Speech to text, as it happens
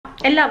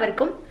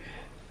എല്ലാവർക്കും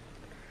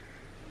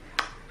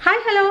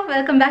hi hello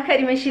welcome back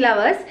കരിമഷി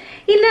lovers.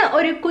 ഇന്ന്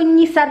ഒരു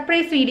കുഞ്ഞി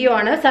സർപ്രൈസ് വീഡിയോ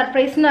ആണ്.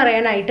 സർപ്രൈസ് എന്ന്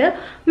പറയാനായിട്ട്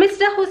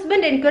മിസ്റ്റർ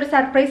ഹസ്ബൻഡ് എനിക്കൊരു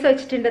സർപ്രൈസ്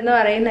വെച്ചിട്ടുണ്ടെന്ന്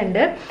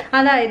പറയുന്നുണ്ട്.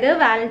 അതായത്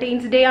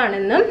വാലന്റൈൻസ് ഡേ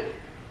ആണെന്നും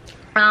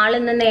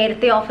ആളിന്ന്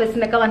നേരത്തെ ഓഫീസിൽ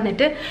നിന്നൊക്കെ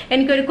വന്നിട്ട്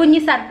എനിക്കൊരു കുഞ്ഞി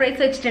സർപ്രൈസ്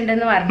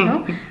വെച്ചിട്ടുണ്ടെന്ന് പറഞ്ഞു.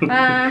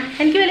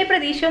 എനിക്ക് വലിയ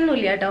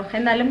പ്രതീക്ഷയൊന്നുമില്ല കേട്ടോ,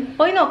 എന്നാലും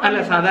പോയി നോക്കാം.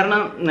 അല്ല, സാധാരണ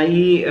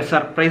ഈ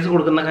സർപ്രൈസ്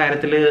കൊടുക്കുന്ന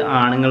കാര്യത്തിൽ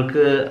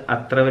ആണുങ്ങൾക്ക്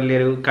അത്ര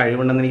വലിയൊരു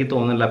കഴിവുണ്ടെന്ന് എനിക്ക്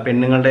തോന്നുന്നില്ല,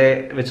 പെണ്ണുങ്ങളുടെ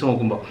വെച്ച്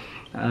നോക്കുമ്പോൾ.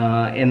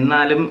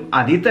 എന്നാലും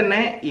അതിൽ തന്നെ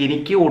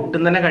എനിക്ക്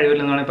ഒട്ടും തന്നെ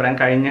കഴിവില്ലെന്ന് വേണമെങ്കിൽ പറയാം.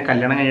 കഴിഞ്ഞ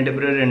കല്യാണം കഴിഞ്ഞിട്ട്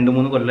ഇപ്പോൾ ഒരു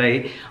 2-3 കൊല്ലമായി.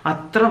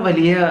 അത്ര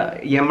വലിയ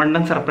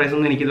യമണ്ടൻ സർപ്രൈസ്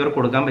ഒന്നും എനിക്കിതുവരെ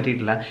കൊടുക്കാൻ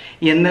പറ്റിയിട്ടില്ല.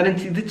 എന്നാലും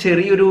ഇത്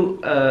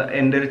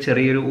എൻ്റെ ഒരു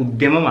ചെറിയൊരു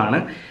ഉദ്യമമാണ്.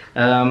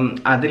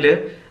 അതിൽ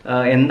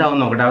എന്താവും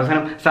നോക്കട്ടെ.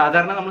 അവസാനം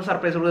സാധാരണ നമ്മൾ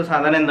സർപ്രൈസ് കൊടുക്കുക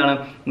സാധാരണ എന്താണ്,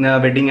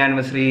 വെഡിങ്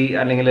ആനിവേഴ്സറി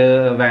അല്ലെങ്കിൽ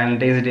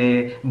വാലന്റൈൻസ് ഡേ,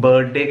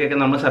 ബർത്ത്ഡേക്കൊക്കെ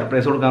നമ്മൾ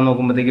സർപ്രൈസ് കൊടുക്കാൻ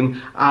നോക്കുമ്പോഴത്തേക്കും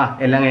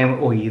എല്ലാം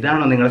കഴിയുമ്പോൾ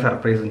ഇതാണോ നിങ്ങളുടെ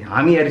സർപ്രൈസ്,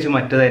 ഞാൻ വിചാരിച്ചു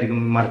മറ്റേതായിരിക്കും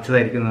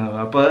മറിച്ചതായിരിക്കും.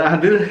 അപ്പോൾ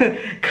അത്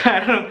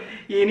കാരണം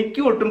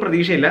എനിക്ക് ഒട്ടും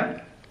പ്രതീക്ഷയില്ല.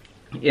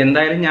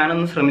 എന്തായാലും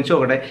ഞാനൊന്ന് ശ്രമിച്ചു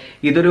നോക്കട്ടെ.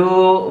 ഇതൊരു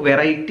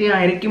വെറൈറ്റി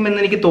ആയിരിക്കും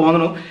എന്ന് എനിക്ക്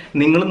തോന്നുന്നു.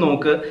 നിങ്ങൾ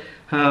നോക്ക്.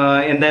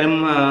 എന്തായാലും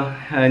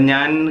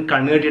ഞാൻ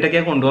കണ്ണു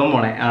കെട്ടിയിട്ടൊക്കെ കൊണ്ടുപോകാൻ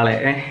പോണേ ആളെ.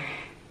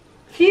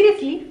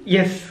 സീരിയസ്ലി?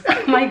 യെസ്.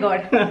 My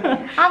God.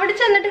 അവിടെ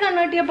ചെന്നിട്ട്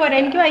കണ്ണുകെട്ടിയാ പോരാ?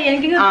 എനിക്ക്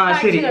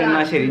ശരി,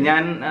 എന്നാ ശരി.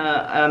 ഞാൻ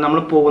നമ്മൾ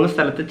പോകുന്ന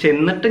സ്ഥലത്ത്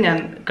ചെന്നിട്ട് ഞാൻ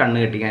കണ്ണ്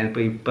കെട്ടിക്കാൻ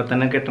ഇപ്പൊ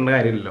തന്നെ കെട്ടേണ്ട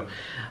കാര്യമില്ലല്ലോ.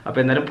 അപ്പൊ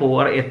എന്തായാലും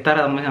എത്ര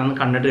നമ്മൾ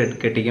കണ്ണിട്ട്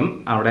കെട്ടിക്കും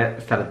അവിടെ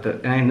സ്ഥലത്ത്.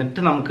 എന്നിട്ട്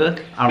നമുക്ക്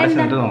അവിടെ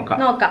ചെന്നിട്ട് നോക്കാം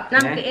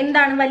നമുക്ക്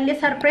എന്താണ് വലിയ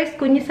സർപ്രൈസ്,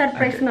 കുഞ്ഞു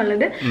സർപ്രൈസ്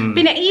എന്നുള്ളത്.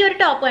 പിന്നെ ഈ ഒരു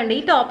ടോപ്പ് കണ്ട്,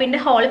 ഈ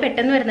ടോപ്പിന്റെ ഹോള്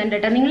പെട്ടെന്ന് വരുന്നുണ്ട്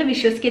കേട്ടോ. നിങ്ങൾ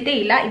വിശ്വസിക്കത്തേ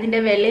ഇല്ല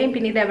ഇതിന്റെ വിലയും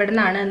പിന്നെ ഇത് എവിടെ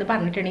നിന്നാണ് എന്ന്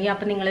പറഞ്ഞിട്ടുണ്ടെങ്കിൽ.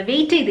 അപ്പൊ നിങ്ങൾ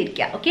വെയിറ്റ്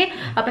ചെയ്തിരിക്കുക. ഓക്കെ,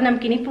 അപ്പൊ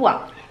നമുക്കിനി പോവാം.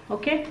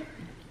 ഓക്കെ,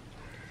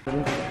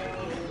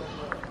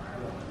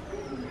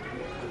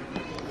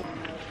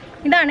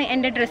 ഇതാണ്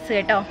എൻ്റെ ഡ്രസ്സ്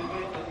കേട്ടോ.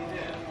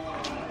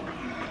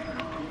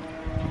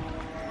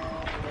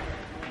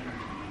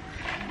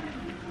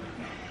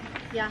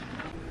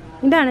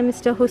 ഇതാണ്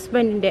മിസ്റ്റർ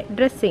ഹസ്ബൻഡിൻ്റെ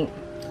ഡ്രസ്സിങ്.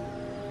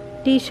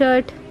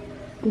 ടീഷർട്ട്,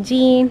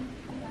 ജീൻ,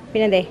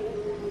 പിന്നെ അതെ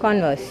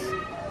കോൺവേഴ്സ്.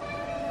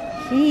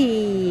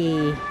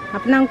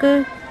 അപ്പം നമുക്ക്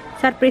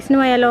സർപ്രൈസിന്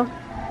പോയാലോ?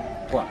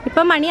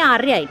 ഇപ്പം മണി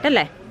 6:30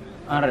 ആയിട്ടല്ലേ?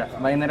 6:30,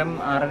 വൈകുന്നേരം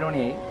 6:30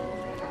 മണിയായി.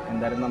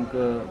 എന്തായാലും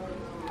നമുക്ക്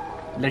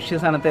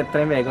ലക്ഷ്യസ്ഥാനത്ത്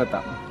എത്രയും വേഗം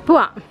എത്താം.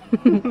 പോവാം.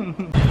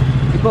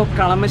 ഇപ്പോൾ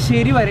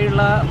കളമശ്ശേരി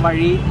വരെയുള്ള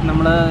വഴി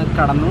നമ്മൾ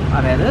കടന്നു.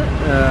 അതായത്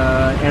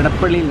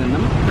എടപ്പള്ളിയിൽ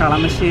നിന്നും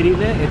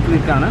കളമശ്ശേരിയിൽ എത്തി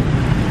നിൽക്കുകയാണ്.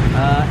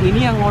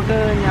 ഇനി അങ്ങോട്ട്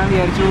ഞാൻ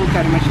വിചാരിച്ചു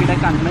കരിമഷിയുടെ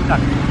കണ്ണ്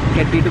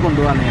കെട്ടിയിട്ട്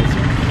കൊണ്ടുപോകാമെന്ന്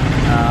വിചാരിച്ചു.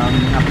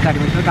 അപ്പോൾ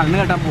കരിമഷിയുടെ കണ്ണ്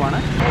കെട്ടാൻ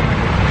പോവാണ്.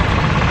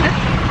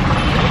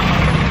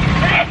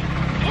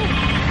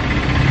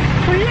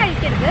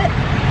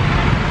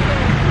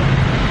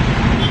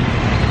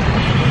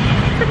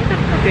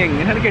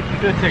 എങ്ങനെയാണ്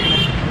കെട്ടിട്ട്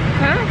വെച്ചേക്കുന്നത്?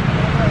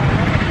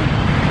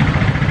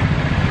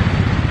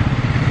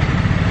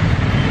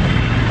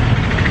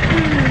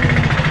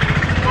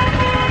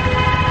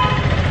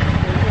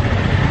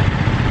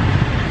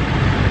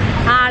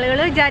 ആളുകൾ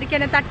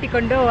വിചാരിക്കാനെ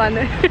തട്ടിക്കൊണ്ടു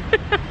പോവാന്ന്.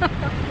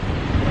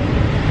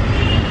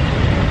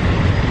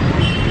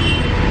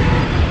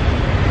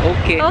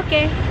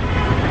 ഓക്കെ,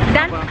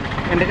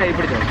 എന്റെ കൈ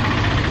പിടിച്ചോ.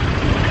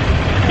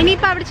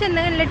 ഇനിയിപ്പോ അവിടെ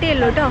ചെന്നിട്ടേ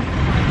ഉള്ളൂ കേട്ടോ.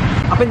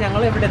 അപ്പൊ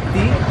ഞങ്ങൾ എവിടെ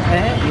എത്തി.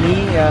 ഇനി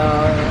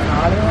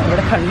ആള്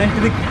ഇവിടെ കണ്ണിട്ട്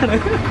നിൽക്കാണ്.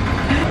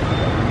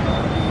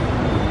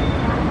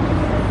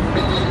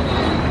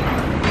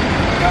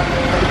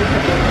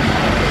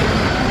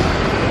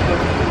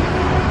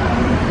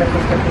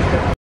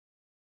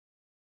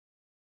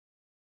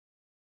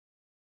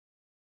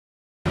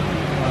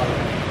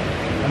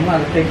 നമ്മൾ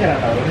അടുത്തേക്ക്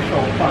കേട്ടോ, ഒരു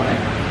ഷോപ്പാണ്.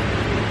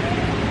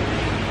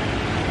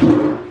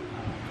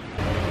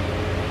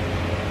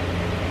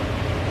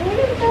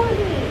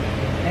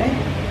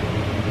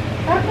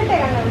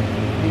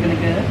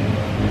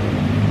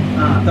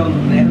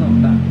 നേരെ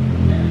നോക്കാം.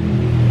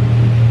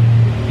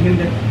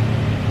 ഇങ്ങനത്തെ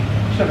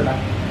ഇഷ്ടപ്പെടാ?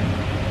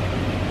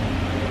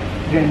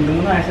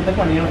 2-3 ആഴ്ചത്തെ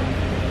പണിയാണ്.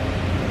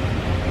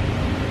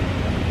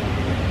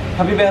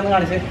 ഹബീബ ഒന്ന്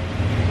കാണിച്ചേ.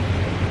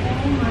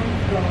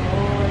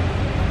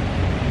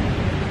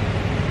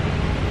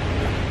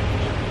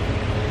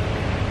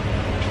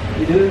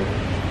 ഇത്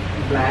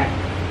ബ്ലാക്ക്,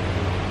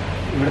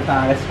 ഇവിടെ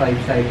താഴെ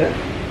സ്ട്രൈപ്സ് ആയിട്ട്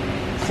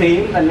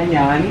സെയിം തന്നെ.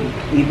 ഞാൻ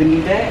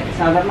ഇതിൻ്റെ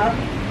സാധാരണ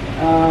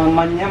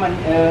മഞ്ഞ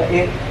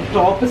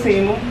ടോപ്പ്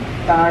സെയിമും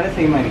താഴെ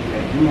സെയിം ആയിരിക്കില്ല.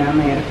 ഞാൻ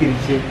നേരെ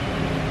തിരിച്ച്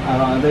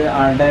അത്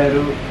ആളുടെ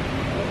ഒരു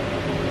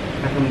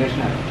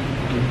റെക്കമെൻഡേഷനാണ്.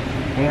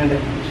 എങ്ങനെയുണ്ട്?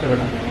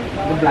 ഇഷ്ടപ്പെട്ടോ?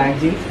 ഇത് ബ്ലാക്ക്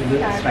ജീൻസ്, ഇത്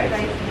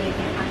സ്ട്രൈപ്സ്.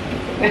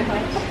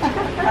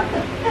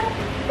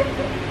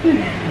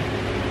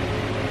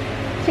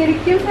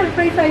 ശരിക്കും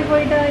സർപ്രൈസ് ആയി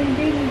പോയിട്ട്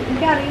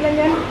എനിക്കറിയില്ല.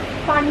 ഞാൻ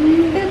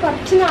പണ്ട്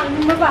കുറച്ച് നാൾ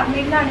മുമ്പ്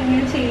പറഞ്ഞിട്ടാണ്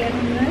ഇങ്ങനെ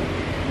ചെയ്യണമെന്ന്.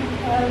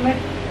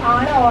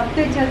 ആളെ ഓർത്ത്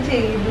വെച്ചത്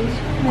ചെയ്തു.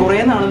 കുറേ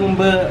നാൾ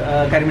മുമ്പ്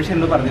കരിമഷി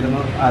എന്ന്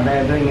പറഞ്ഞിരുന്നു.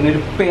 അതായത് ഇങ്ങനെ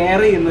ഒരു പെയർ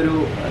ചെയ്യുന്നൊരു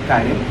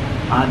കാര്യം.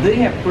 അത്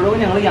എപ്പോഴോ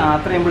ഞങ്ങൾ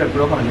യാത്ര ചെയ്യുമ്പോൾ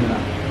എപ്പോഴോ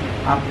പറഞ്ഞിരുന്നതാണ്.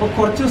 അപ്പോൾ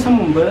കുറച്ച് ദിവസം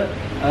മുമ്പ്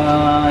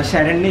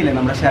ശരണ്യയില്ലേ,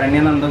 നമ്മുടെ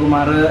ശരണ്യ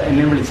നന്ദകുമാർ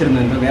എന്നെ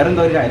വിളിച്ചിരുന്നു.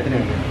 വേറെന്തോ ഒരു കാര്യത്തിന്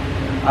വേണ്ടി.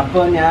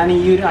 അപ്പോൾ ഞാൻ ഈ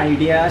ഒരു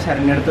ഐഡിയ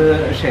ശരണ്യ അടുത്ത്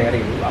ഷെയർ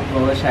ചെയ്തു.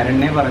 അപ്പോൾ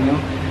ശരണ്യ പറഞ്ഞു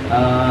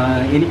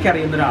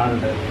എനിക്കറിയുന്ന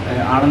ഒരാളുണ്ട്,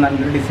 ആൾ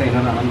നല്ലൊരു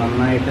ഡിസൈനറാണ്,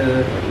 നന്നായിട്ട്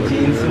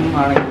ജീൻസും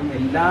ആണെങ്കിലും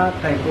എല്ലാ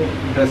ടൈപ്പ്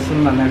ഡ്രസ്സും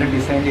നന്നായിട്ട്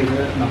ഡിസൈൻ ചെയ്ത്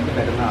നമുക്ക്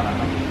തരുന്ന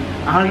ആളാണ്.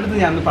 ആളുടെ അടുത്ത്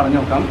ഞാനൊന്ന് പറഞ്ഞു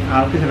നോക്കാം,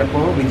 ആൾക്ക്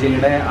ചിലപ്പോൾ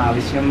വിജയുടെ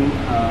ആവശ്യം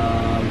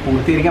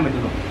പൂർത്തീകരിക്കാൻ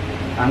പറ്റുന്നു.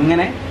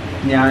 അങ്ങനെ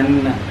ഞാൻ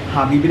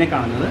ഹബീബിനെ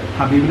കാണുന്നത്,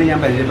 ഹബീബിനെ ഞാൻ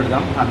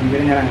പരിചയപ്പെടുത്താം.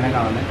 ഹബീബിനെ ഞാൻ അങ്ങനെ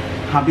കാണുന്നത്,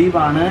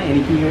 ഹബീബാണ്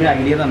എനിക്ക് ഈ ഒരു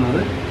ഐഡിയ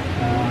തന്നത്,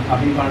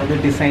 ഹബീബാണ് ഇത്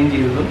ഡിസൈൻ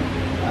ചെയ്തതും.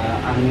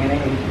 അങ്ങനെ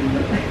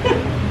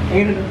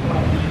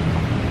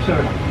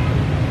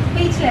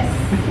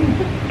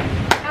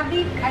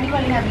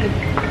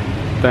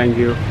താങ്ക്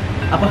യു.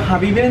 അപ്പോൾ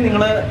ഹബീബിനെ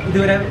നിങ്ങൾ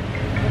ഇതുവരെ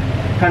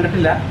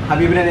കണ്ടിട്ടില്ല,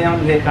 ഹബീബിനെ ഞാൻ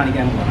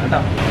കാണിക്കാൻ പോവാണ് കേട്ടോ.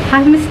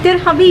 മിസ്റ്റർ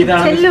ഹബീബ്,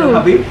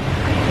 ഹബീബ്,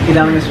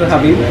 ഇതാണ് മിസ്റ്റർ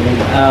ഹബീബ്.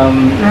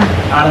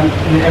 ആള്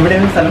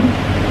എവിടെയാണ് സ്ഥലം?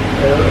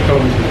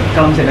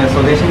 കളമശ്ശേരി.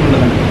 സ്വദേശം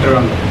കൊണ്ടുവന്നുണ്ട്,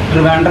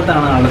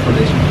 ട്രിവാൻഡ്രത്താണ് ആളുടെ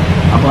സ്വദേശം.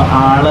 അപ്പോൾ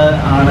ആള്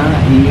ആണ്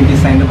ഈ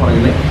ഡിസൈനിൻ്റെ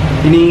പുറകിൽ.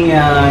 ഇനി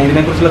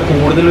ഇതിനെക്കുറിച്ചുള്ള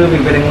കൂടുതൽ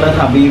വിവരങ്ങൾ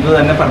ഹബീബ്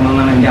തന്നെ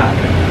പറഞ്ഞതെന്നാണ് എൻ്റെ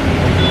ആഗ്രഹം.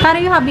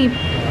 പറയൂ ഹബീബ്.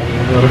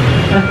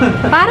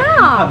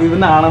 ഹബീബ്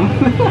നാണം.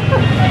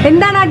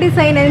 എന്താണ് ആ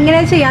ഡിസൈൻ, എങ്ങനെ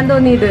ചെയ്യാൻ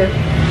തോന്നിയത്?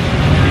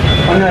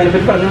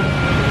 അതിനെപ്പറ്റി പറഞ്ഞു.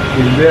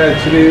 ഇത്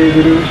ആക്ച്വലി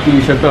ഇതൊരു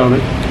ടീഷർട്ടാണ്.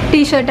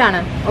 ടീഷർട്ടാണ്.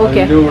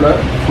 ഓക്കെ. കൂടെ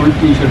ഫുൾ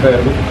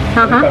ടീഷർട്ടായിരുന്നു,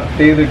 കട്ട്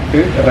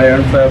ചെയ്തിട്ട്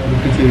റയോൺ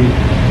ഫാബ്രിക്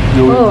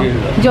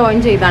ജോയിൻ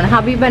ചെയ്താണ്.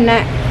 ഹബീബ് തന്നെ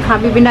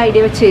ഹബീബിന്റെ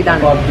ഐഡിയ വെച്ച്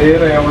ചെയ്താണ്. അതേ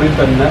റയോണിൽ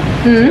തന്നെ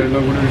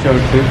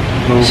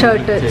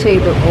ഷർട്ട്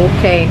ചെയ്തു.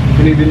 ഓക്കെ.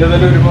 പിന്നെ ഇതിന്റെ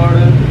തന്നെ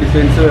ഒരുപാട്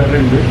ഡിസൈൻസ്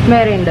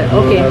വേറെ ഉണ്ട്.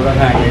 ഓക്കെ.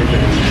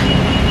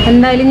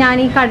 എന്തായാലും ഞാൻ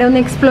ഈ കട ഒന്ന്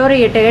എക്സ്പ്ലോർ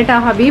ചെയ്യട്ടെ കേട്ടോ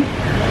ഹബീബ്.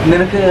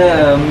 നിനക്ക്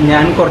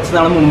ഞാൻ കുറച്ച്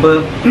നാൾ മുമ്പ്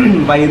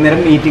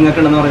വൈകുന്നേരം മീറ്റിംഗ്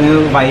ഒക്കെ ഉണ്ടെന്ന് പറഞ്ഞ്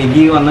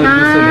വൈകി വന്ന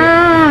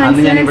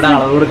അന്ന് ഞാൻ ഇവിടെ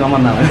അളവ് കൊടുക്കാൻ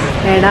വന്നതാണ്.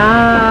 എടാ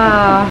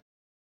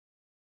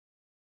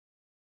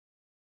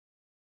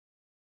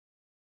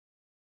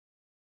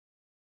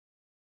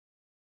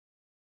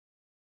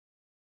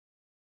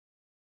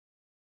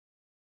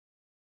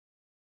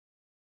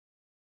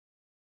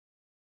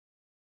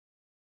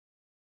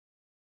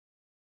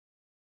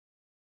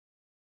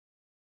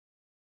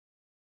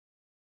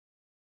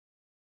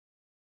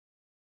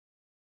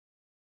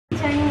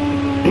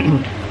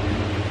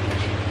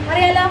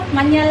അറിയാലോ,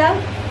 മഞ്ഞാലോ.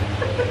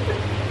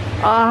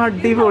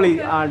 അടിപൊളി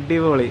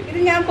അടിപൊളി. ഇത്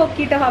ഞാൻ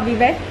പൊക്കിട്ടോ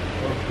ഹബീബെ.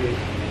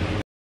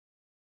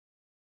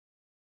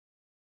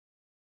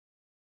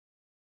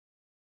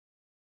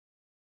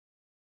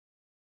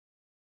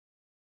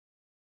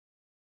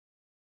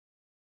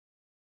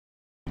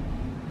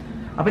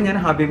 അപ്പം ഞാൻ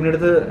ഹബീബിൻ്റെ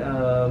അടുത്ത്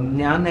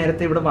ഞാൻ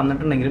നേരത്തെ ഇവിടെ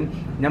വന്നിട്ടുണ്ടെങ്കിലും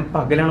ഞാൻ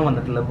പകലാണ്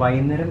വന്നിട്ടുള്ളത്.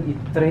 വൈകുന്നേരം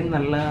ഇത്രയും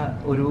നല്ല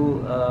ഒരു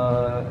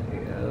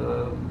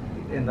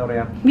എന്താ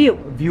പറയാ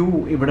വ്യൂ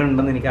ഇവിടെ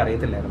ഉണ്ടെന്ന് എനിക്ക്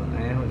അറിയത്തില്ലായിരുന്നു.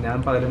 ഞാൻ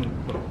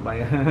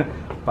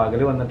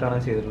പകല് വന്നിട്ടാണ്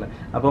ചെയ്തിട്ടുള്ളത്.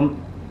 അപ്പം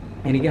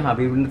എനിക്ക്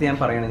ഹബീബിൻ്റെ അടുത്ത് ഞാൻ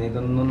പറയണത്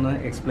ഇതൊന്നൊന്ന്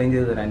എക്സ്പ്ലെയിൻ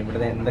ചെയ്ത് തരാൻ,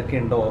 ഇവിടെ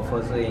എന്തൊക്കെയുണ്ട്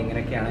ഓഫേഴ്സ്,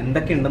 എങ്ങനെയൊക്കെയാണ്,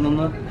 എന്തൊക്കെ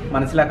ഉണ്ടെന്നൊന്ന്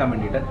മനസ്സിലാക്കാൻ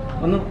വേണ്ടിയിട്ട്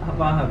ഒന്ന്.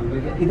 ഹബീബ്,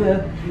 ഇത്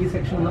ഈ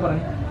സെക്ഷൻ ഒന്ന്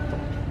പറയാം.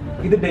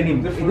 ഇത് ഡെനിം,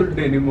 ഫുൾ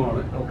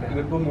ഡെനിമാണ്.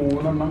 ഇതിപ്പോ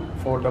 3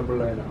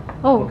 499 ആണ്.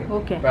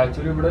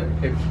 ആക്ച്വലി ഇവിടെ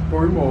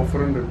എപ്പോഴും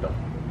ഓഫർ ഉണ്ട് കേട്ടോ.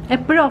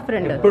 എപ്പോഴും ഓഫർ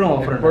ഉണ്ട്. എപ്പോഴും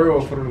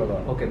ഓഫർ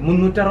ഉള്ളതാണ്. ഓക്കെ.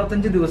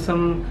 365 ദിവസം,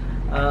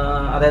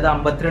 അതായത്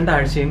 52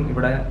 ആഴ്ചയും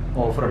ഇവിടെ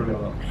ഓഫർ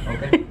ഉള്ളതാണ്.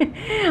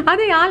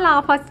 അതെ, ആ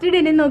ഫസ്റ്റ്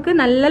ഡെനിം നോക്ക്,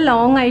 നല്ല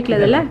ലോങ്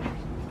ആയിട്ടുള്ളതല്ലേ.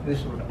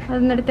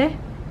 അതെടുത്തേ.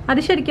 അത്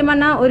ശരിക്കും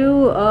പറഞ്ഞാൽ ഒരു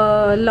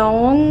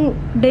ലോങ്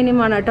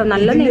ഡെനിമാണ് കേട്ടോ,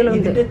 നല്ല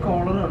നീളമുണ്ട്.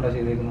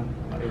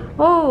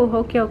 ഓ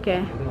ഓക്കെ ഓക്കെ.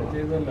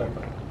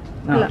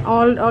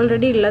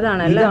 ഓൾറെഡി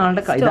ഉള്ളതാണ്.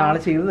 ഇതാള്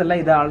ചെയ്തതല്ല,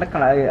 ഇത്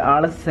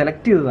ആള്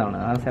സെലക്ട് ചെയ്തതാണ്.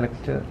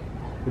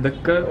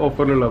 ഇതൊക്കെ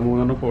ഓഫറിലുള്ള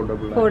 3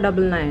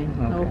 499.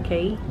 ഓക്കെ.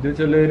 ഇത്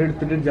ചിലര്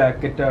എടുത്തിട്ട്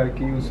ജാക്കറ്റ്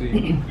ആക്കി യൂസ്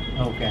ചെയ്യും.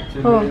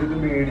 ചിലര് ഇത്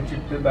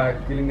മേടിച്ചിട്ട്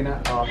ബാക്കിൽ ഇങ്ങനെ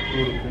ആക്കി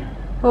കൊടുക്കും.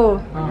 ഓ.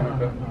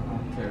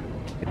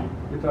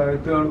 ഈ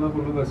താഴത്ത് കാണുന്ന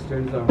ഫുള്ള്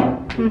വെസ്റ്റേൺസ് ആണ്.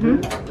 2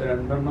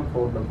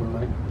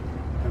 499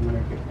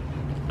 അങ്ങനെയൊക്കെ.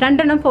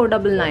 2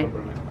 499.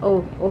 ഓ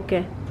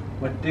ഓക്കെ.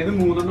 മറ്റേത്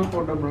 3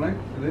 499,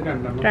 ഇത്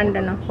 2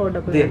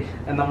 499.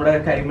 നമ്മുടെ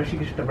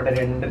കരിമഷിക്ക് ഇഷ്ടപ്പെട്ട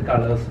 2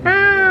 കളേഴ്സ്.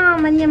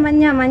 മഞ്ഞ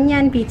മഞ്ഞ മഞ്ഞ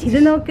ആൻഡ് പീച്ച്. ഇത്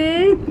നോക്ക്,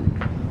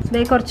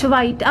 കുറച്ച്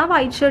വൈറ്റ്. ആ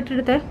വൈറ്റ് ഷർട്ട്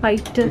എടുത്തേ,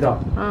 വൈറ്റ്.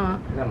 ആ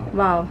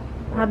വാവ്,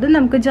 അത്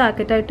നമുക്ക്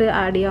ജാക്കറ്റ് ആയിട്ട്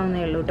ആഡ്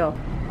ചെയ്യാവുന്നേ ഉള്ളൂ കേട്ടോ.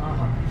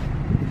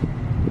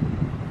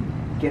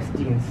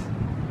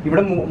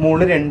 ഇവിടെ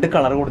മുകളിൽ 2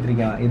 കളർ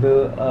കൊടുത്തിരിക്കുകയാണ്. ഇത്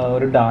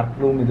ഒരു ഡാർക്ക്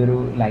ബ്ലൂം, ഇതൊരു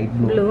ലൈറ്റ്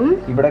ബ്ലൂ.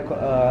 ഇവിടെ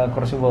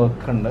കുറച്ച്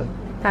വർക്ക് ഉണ്ട്.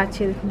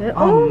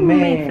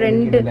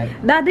 ഫ്രണ്ട്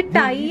അത്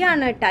ടൈ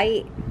ആണ്. ടൈ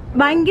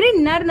ഭയങ്കര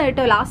ഇന്നായിരുന്നു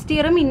കേട്ടോ. ലാസ്റ്റ്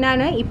ഇയറും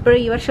ഇന്നാണ്, ഇപ്പോഴും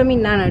ഈ വർഷം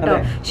ഇന്നാണ് കേട്ടോ.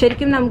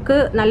 ശരിക്കും നമുക്ക്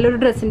നല്ലൊരു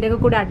ഡ്രസ്സിന്റെ ഒക്കെ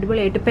കൂടെ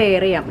അടിപൊളിയായിട്ട്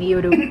പെയർ ചെയ്യാം ഈ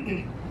ഒരു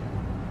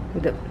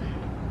ഇത്.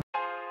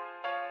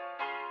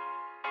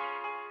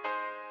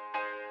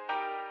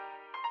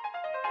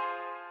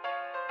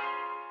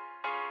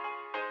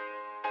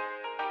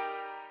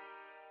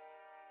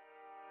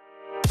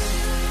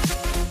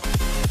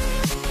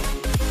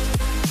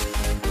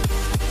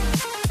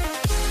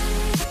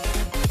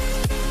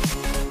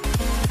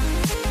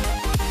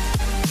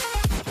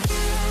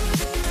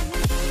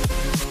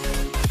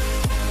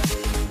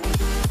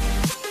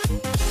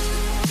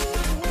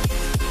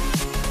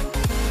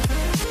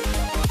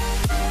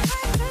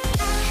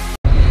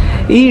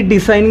 ഈ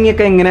ഡിസൈനിങ്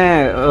ഒക്കെ എങ്ങനെ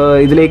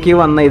ഇതിലേക്ക്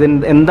വന്ന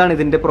എന്താണ്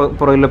ഇതിന്റെ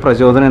പുറകിലുള്ള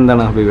പ്രചോദനം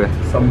എന്താണ് ഹബീബ്?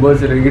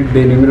 സംഭവിച്ചത് എനിക്ക്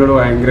ഡെനിമിനോട്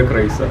ഭയങ്കര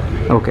ക്രൈസാണ്.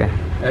 ഓക്കെ,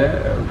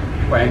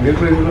 ഭയങ്കര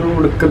ക്രൈസ്,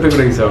 ഒടുക്കത്തെ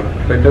ക്രൈസാണ്.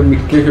 അപ്പം എൻ്റെ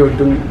മിക്ക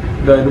ഷർട്ടും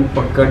ഇതായാലും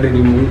പക്ക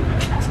ഡെനിമ്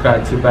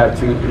സ്ക്രാച്ച്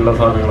പാച്ച് ഉള്ള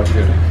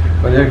സാധനങ്ങളൊക്കെയാണ്.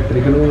 അപ്പം ഞാൻ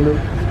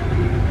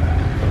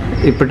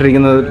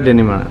ഇട്ടിരിക്കുന്നത്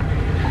ഡെനിമാണ്.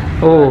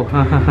 ഓ,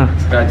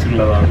 സ്ക്രാച്ച്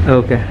ഉള്ളതാണ്.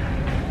 ഓക്കെ.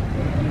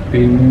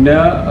 പിന്നെ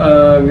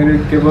അങ്ങനെ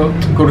ഇരിക്കുമ്പോൾ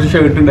കുറച്ച്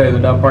ഷർട്ട്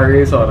ഉണ്ടായിരുന്നുണ്ട്, ആ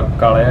പഴയ സാധനം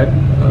കളയാൻ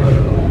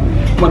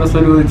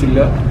മനസ്സനുവദിച്ചില്ല.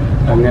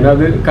 അങ്ങനെ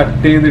അത്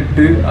കട്ട്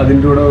ചെയ്തിട്ട്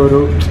അതിൻ്റെ കൂടെ ഓരോ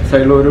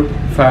സൈഡിൽ ഒരു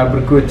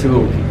ഫാബ്രിക് വെച്ച്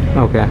നോക്കി.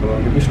 അപ്പോൾ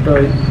എനിക്ക്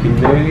ഇഷ്ടമായി.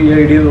 പിന്നെ ഈ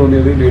ഐഡിയ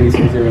തോന്നിയത്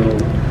ലേഡീസിന് ചെയ്യാൻ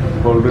തോന്നി.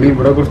 അപ്പോൾ ഓൾറെഡി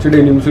ഇവിടെ കുറച്ച്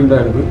ഡെനിംസ്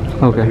ഉണ്ടായിരുന്നു,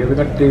 അത്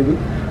കട്ട് ചെയ്ത്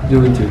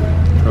ജോയിൻ ചെയ്തു.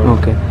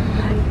 ഓക്കെ.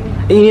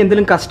 ഇനി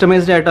എന്തെങ്കിലും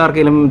കസ്റ്റമൈസ്ഡ് ആയിട്ട്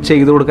ആർക്കെങ്കിലും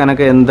ചെയ്തു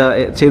കൊടുക്കാനൊക്കെ എന്താ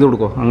ചെയ്തു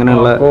കൊടുക്കോ?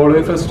 അങ്ങനെയുള്ള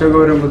കോളേജ് ഫെസ്റ്റ് ഒക്കെ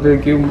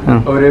വരുമ്പോഴത്തേക്കും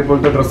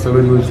ഒരേപോലത്തെ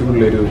ഡ്രസ്സൊക്കെ ചോദിച്ച്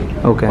പിള്ളേർ വരും.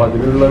 അപ്പോൾ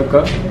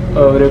അതിനുള്ളതൊക്കെ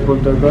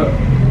ഒരേപോലത്തെ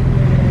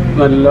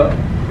നല്ല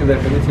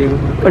ഇതായിട്ടൊക്കെ ചെയ്ത്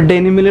കൊടുക്കും.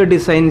 ഡെനിമിൽ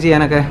ഡിസൈൻ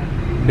ചെയ്യാനൊക്കെ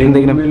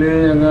ഡെനിമിൽ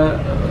ഞങ്ങൾ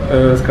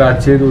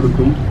സ്ക്രാച്ച് ചെയ്ത്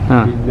കൊടുക്കും,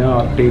 പിന്നെ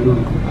ആർട്ട് ചെയ്ത്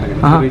കൊടുക്കും.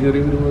 ചെറിയ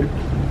ചെറിയ പരിപാടി.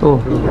 ഓ,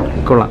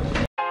 കൊള്ളാം.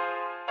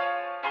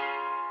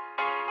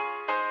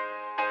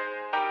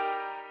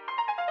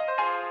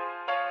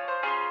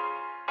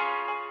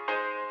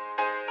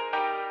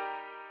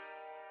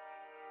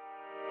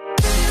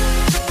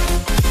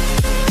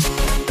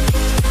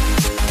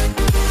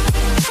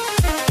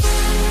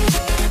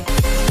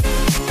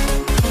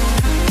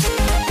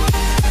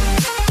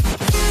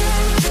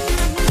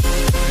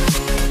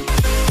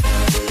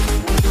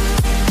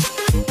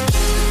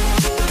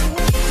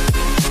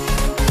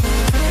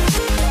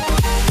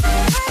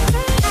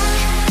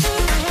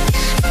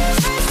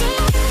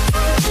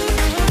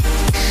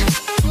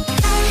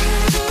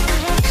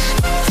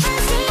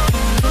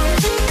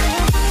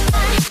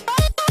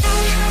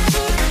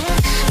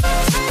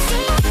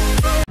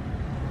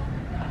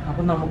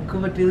 നമുക്ക്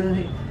പറ്റിയത്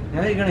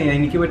ഞാൻ കഴിക്കണേ,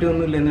 എനിക്ക്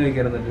പറ്റിയൊന്നുമില്ല എന്ന്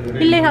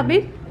ഇല്ലേ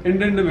ഹബീബ്?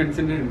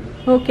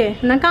 ഓക്കെ,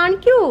 എന്നാ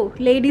കാണിക്കൂ.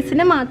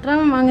 ലേഡീസിനെ മാത്രം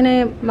അങ്ങനെ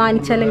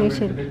വാങ്ങിച്ചാലെങ്കിൽ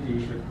ശരി.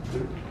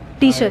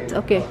 T shirts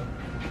okay.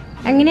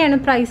 എങ്ങനെയാണ്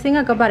പ്രൈസിങ്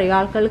ഒക്കെ പറയുക?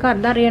 ആൾക്കാർക്ക്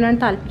അതറിയാനാണ്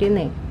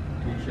താല്പര്യം.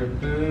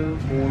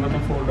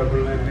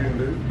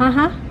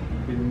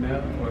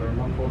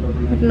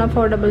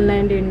 അഫോർഡബിൾ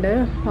 90 ഉണ്ട്.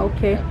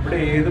 ഓക്കെ,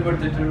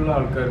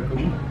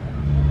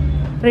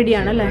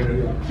 റെഡിയാണല്ലേ?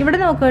 ഇവിടെ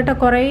നോക്കുക കേട്ടോ,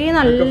 കുറേ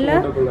നല്ല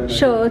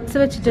ഷർട്ട്സ്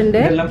വെച്ചിട്ടുണ്ട്.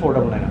 എല്ലാം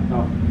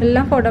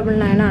അഫോർഡബിൾ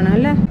 9 ആണ്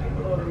അല്ലേ?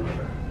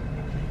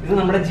 ഇത്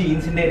നമ്മുടെ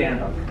ജീൻസിന്റെ ഏരിയ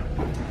ആണോ?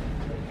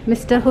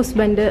 മിസ്റ്റർ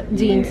ഹസ്ബൻഡ്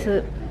ജീൻസ്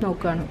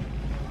നോക്കുകയാണ്.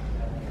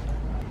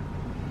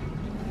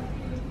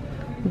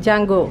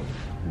 ജാങ്കോ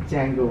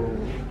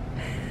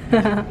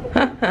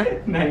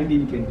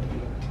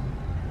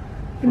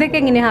ഇതൊക്കെ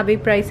എങ്ങനെയാ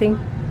ഹബീബ് പ്രൈസിങ്?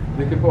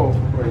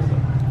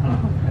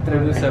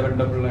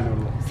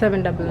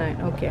 799.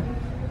 ഓക്കെ.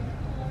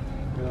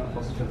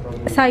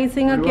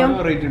 സൈസിങ് ഒക്കെയോ?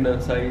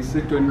 സൈസ്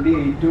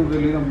 28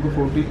 മുതൽ നമുക്ക്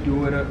 42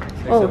 വരെ.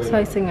 ഓ,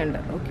 സൈസിങ് ഉണ്ട്.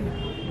 ഓക്കെ.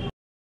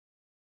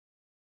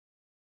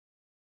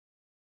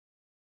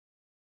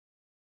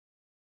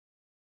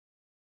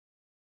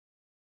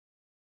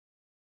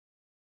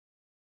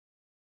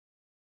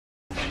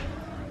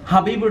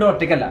 ഹബീബ് ഇവിടെ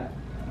ഒറ്റയ്ക്കല്ല,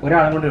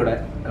 ഒരാളും കൂടെ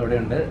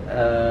ഇവിടെയുണ്ട്.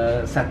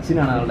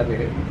 സച്ചിനാണ് ആളുടെ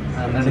പേര്.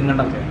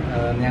 നെടുങ്കണ്ടം,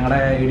 ഞങ്ങളുടെ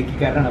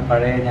ഇടുക്കിക്കാരനാണ്.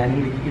 പഴയ ഞാൻ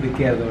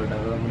ഇടുക്കിയായിരുന്നു കേട്ടോ,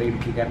 അത് നമ്മുടെ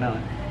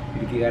ഇടുക്കിക്കാരനാണ്.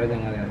 ഇടുക്കിക്കാരൻ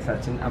ഞങ്ങളാണ്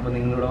സച്ചിൻ. അപ്പോൾ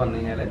നിങ്ങളിവിടെ വന്നു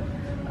കഴിഞ്ഞാൽ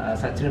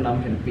സച്ചിൻ ഉണ്ടാവും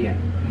ഹെൽപ്പ് ചെയ്യാൻ.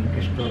 നിങ്ങൾക്ക്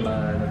ഇഷ്ടമുള്ള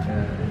ഇതൊക്കെ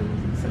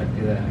സെലക്ട്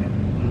ചെയ്ത് തരാൻ.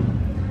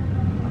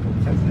 അപ്പം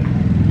സച്ചിൻ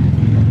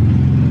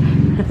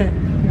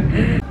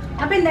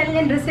അപ്പം എന്തായാലും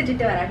ഞാൻ ഡ്രസ്സ്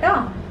ഇട്ടിട്ട് വരാം കേട്ടോ.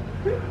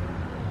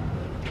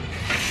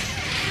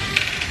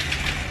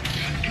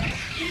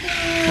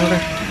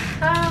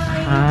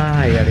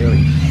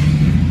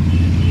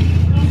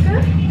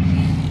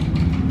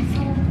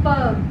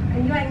 സൂപ്പർ,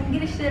 എനിക്ക്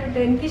ഭയങ്കര ഇഷ്ടപ്പെട്ടു.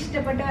 എനിക്ക്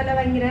ഇഷ്ടപ്പെട്ട പോലെ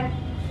ഭയങ്കര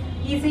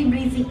ഈസി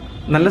ബ്രീസി,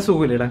 നല്ല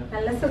സുഖമില്ല,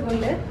 നല്ല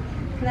സുഖമുണ്ട്.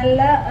 നല്ല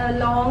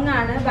ലോങ്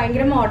ആണ്,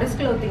 ഭയങ്കര മോഡസ്റ്റ്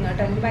ക്ലോത്തിങ്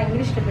കേട്ടോ. എനിക്ക്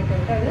ഭയങ്കര ഇഷ്ടപ്പെട്ടു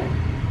കേട്ടോ. അത്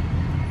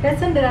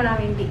രസമുണ്ട് കാണാൻ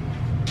വേണ്ടി.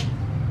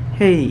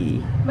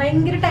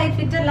 ഭയങ്കര ടൈറ്റ്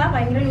ഫിറ്റ് അല്ല,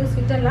 ഭയങ്കര ലൂസ്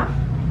ഫിറ്റ് അല്ല.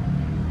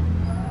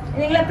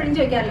 നിങ്ങൾ എപ്പോഴും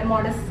ചോദിക്കാറില്ലേ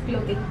മോഡസ്റ്റ്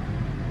ക്ലോത്തിങ്?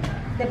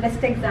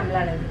 ബെസ്റ്റ് എക്സാമ്പിൾ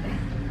ആണ് ഇത്.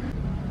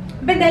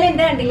 അപ്പൊ എന്തായാലും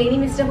എന്താ കണ്ടില്ലേ, ഇനി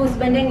മിസ്റ്റർ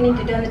ഹസ്ബൻഡ് എങ്ങനെ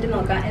ഇട്ടിട്ട് വന്നിട്ട്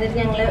നോക്കാം. എന്നിട്ട്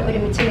ഞങ്ങൾ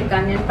ഒരുമിച്ച്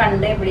നിൽക്കാം. ഞാൻ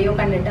പണ്ട് എവിടെയോ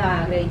കണ്ടിട്ട്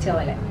ആഗ്രഹിച്ച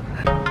പോലെ.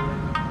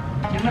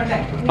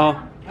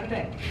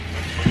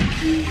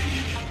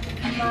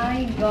 My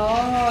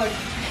God,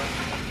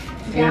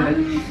 damn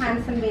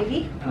handsome baby.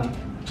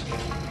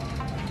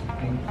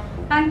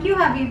 Thank you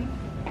Habib.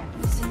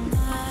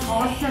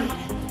 Awesome.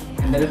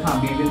 എന്തായാലും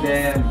ഹബീബിന്റെ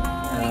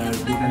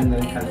ഡിസൈൻ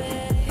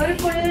ഒരു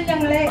ഫുൾ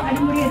ഞങ്ങളെ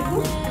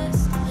അടിപൊളിയാക്കും.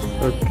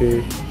 ഓക്കെ.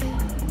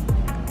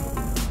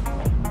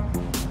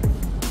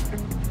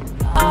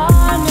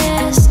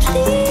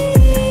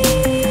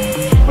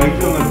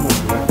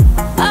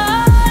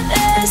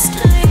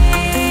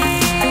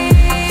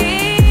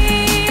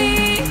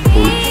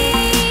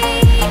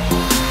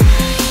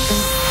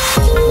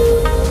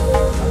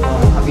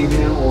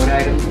 ഹബീബിന്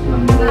 1000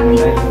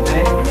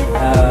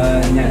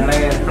 ഞങ്ങളുടെ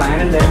പ്ലാൻ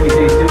എന്തായാലും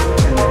വിജയിച്ചു.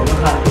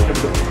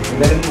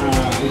 എന്തായാലും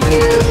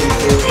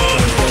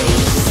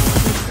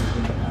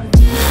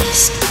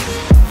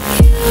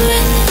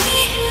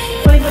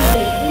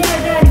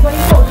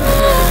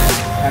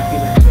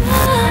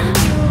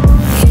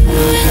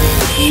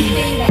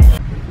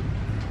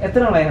എത്ര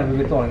നാളായി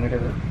ഹബീബ്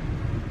തുടങ്ങിയിട്ടത്?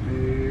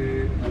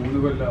 3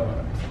 കൊല്ലം.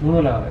 3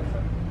 കൊല്ലം.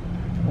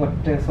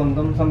 ഒറ്റ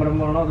സ്വന്തം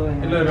സംരംഭമാണോ അതോ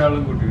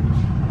ഒരാളും കൂട്ടിയിട്ട്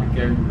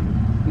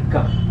ഇക്ക?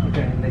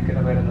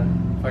 എന്തൊക്കെയാണ് പേരെന്താ?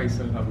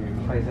 ഫൈസൽ.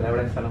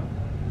 എവിടെ സ്ഥലം?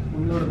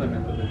 ഇവിടെ തന്നെ.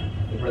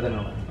 ഇവിടെ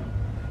തന്നെ.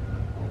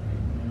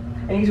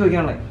 എനിക്ക്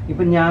ചോദിക്കാനുള്ളത്,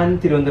 ഇപ്പൊ ഞാൻ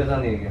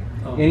തിരുവനന്തപുരത്താന്ന് ചോദിക്കാം,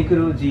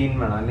 എനിക്കൊരു ജീൻ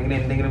വേണം അല്ലെങ്കിൽ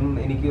എന്തെങ്കിലും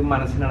എനിക്ക്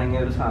മനസ്സിലിണങ്ങിയ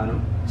ഒരു സാധനം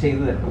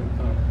ചെയ്തു തരണം,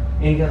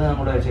 എനിക്കത്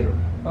അങ്ങോട്ട് അയച്ചു തരും?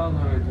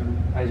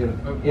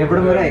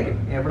 എവിടെ വരെ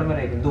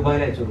അയക്കും?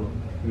 ദുബായിൽ അയച്ചോളൂ?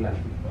 ഇല്ല,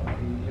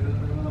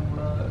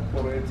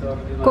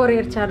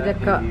 കൊറിയർ ചാർജ്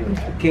ഒക്കെ.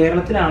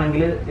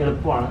 കേരളത്തിലാണെങ്കിൽ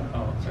എളുപ്പമാണ്,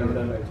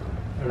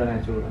 ഇവിടെ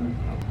അയച്ചോളൂ.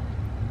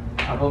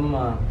 അപ്പം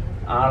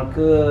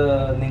ആൾക്ക്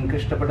നിങ്ങൾക്ക്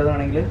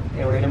ഇഷ്ടപ്പെട്ടതാണെങ്കിൽ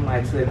എവിടെയെങ്കിലും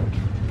അയച്ചു തരും.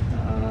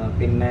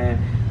 പിന്നെ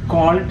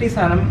ക്വാളിറ്റി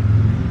സാധനം,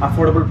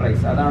 അഫോർഡബിൾ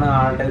പ്രൈസ്, അതാണ്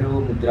ആളുടെ ഒരു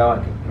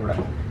മുദ്രാവാക്യം ഇവിടെ.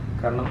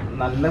 കാരണം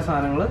നല്ല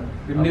സാധനങ്ങൾ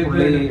പിന്നെ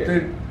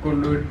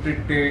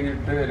കൊണ്ടുപോയിട്ടിട്ട്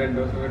കഴിഞ്ഞിട്ട് 2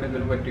 ദിവസം കഴിഞ്ഞ്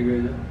എന്തെങ്കിലും പറ്റി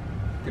കഴിഞ്ഞാൽ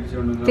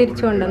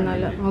തിരിച്ചു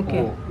കൊണ്ടുവന്നാലോ? ഓക്കെ.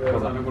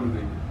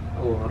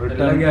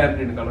 റിട്ടേൺ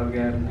ഗ്യാരണ്ടി ഉണ്ട്, കളർ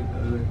ഗ്യാരണ്ടി,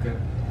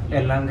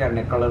 എല്ലാം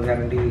ഗ്യാരണ്ടി, കളർ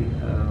ഗ്യാരണ്ടി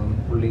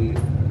പുള്ളി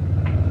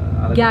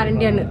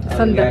ഗ്യാരണ്ടിയാണ്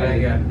സ്വന്തം.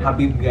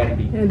 ഹബീബ്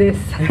ഗ്യാരണ്ടി.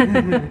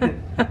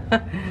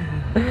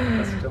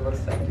 Customer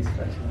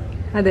satisfaction.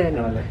 അതെ.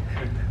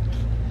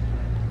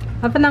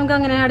 അപ്പൊ നമുക്ക്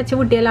അങ്ങനെ അടച്ചു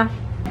പൂട്ടിയല്ലോ.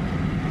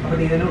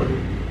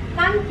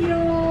 Thank you.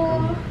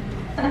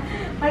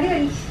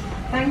 അടിപൊളി.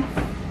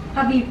 താങ്ക്സ്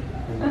ഹബീബ്.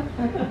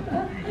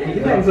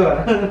 എനിക്ക് താങ്ക്സ്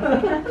പറയാം.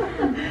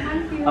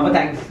 അപ്പൊ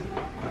താങ്ക്സ്.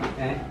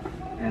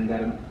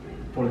 എന്തായാലും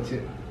പൊളിച്ച്.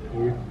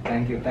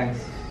 Thank you.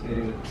 Thanks.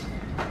 Very good.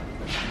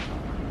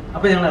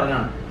 അപ്പൊ ഞങ്ങൾ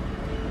ഇറങ്ങാണ്.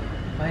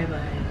 Bye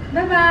bye.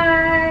 Bye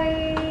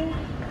bye.